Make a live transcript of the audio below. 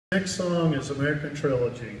Next song is American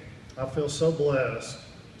Trilogy. I feel so blessed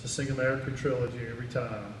to sing American Trilogy every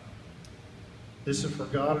time. This is for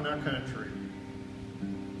God and our country.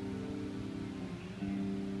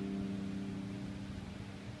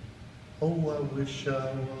 Oh, I wish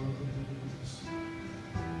I was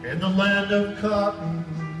in the land of cotton,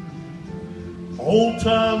 old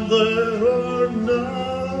time there are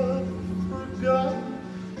not forgotten.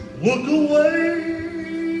 Look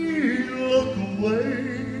away, look away.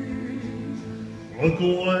 Look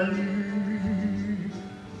away,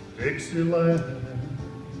 Dixieland.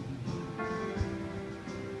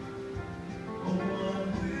 Oh, I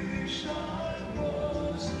wish I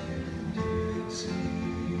was in Dixie,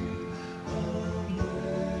 away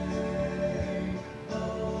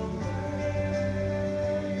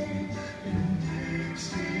in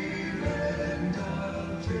Dixieland.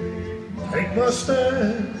 I'll Take my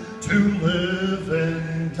stand to live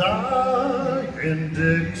and die in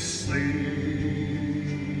Dixie.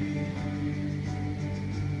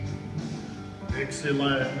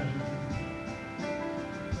 Dixieland,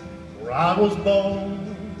 where I was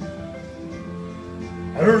born,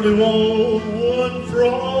 early one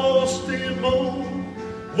frosty morn.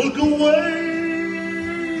 Look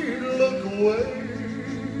away, look away,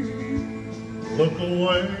 look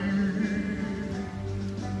away,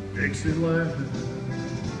 Dixieland.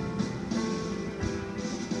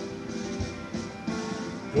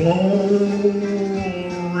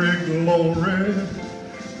 Glory, glory,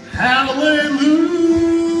 hallelujah.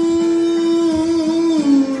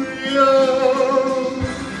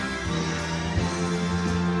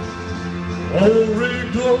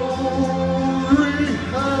 Glory, glory,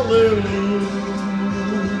 hallelujah.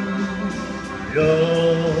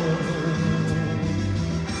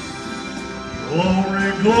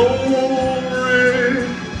 Glory, glory,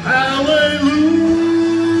 hallelujah.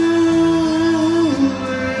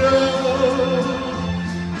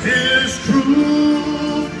 His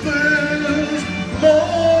truth is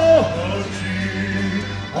mighty.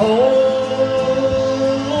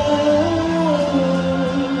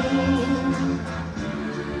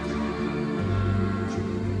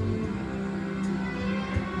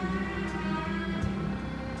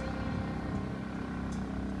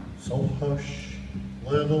 So hush,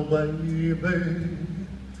 little baby,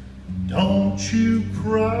 don't you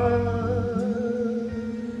cry.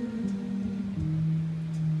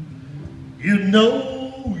 You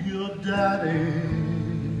know your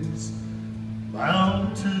daddy's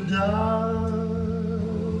bound to die.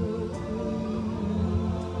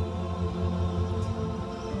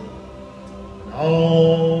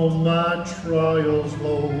 All my trials,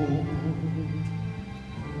 Lord,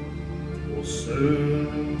 will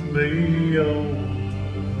soon be over.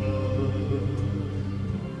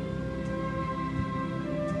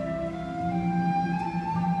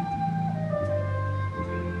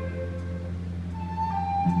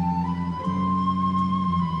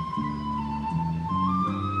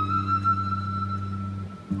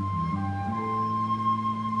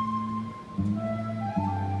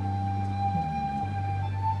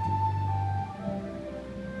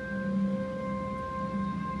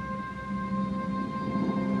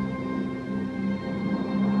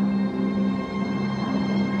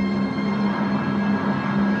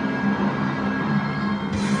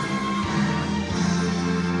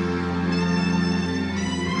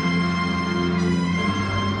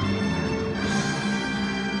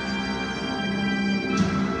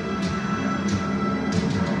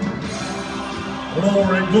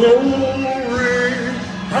 Glory, glory,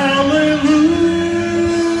 hallelujah.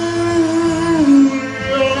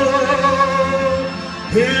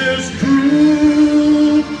 His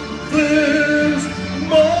truth is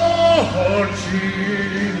marching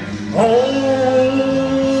on.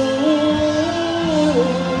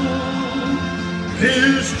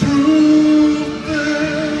 His truth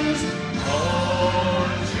is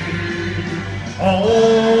marching on.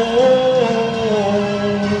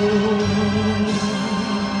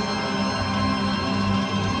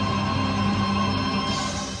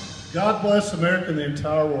 God bless America and the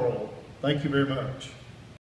entire world. Thank you very much.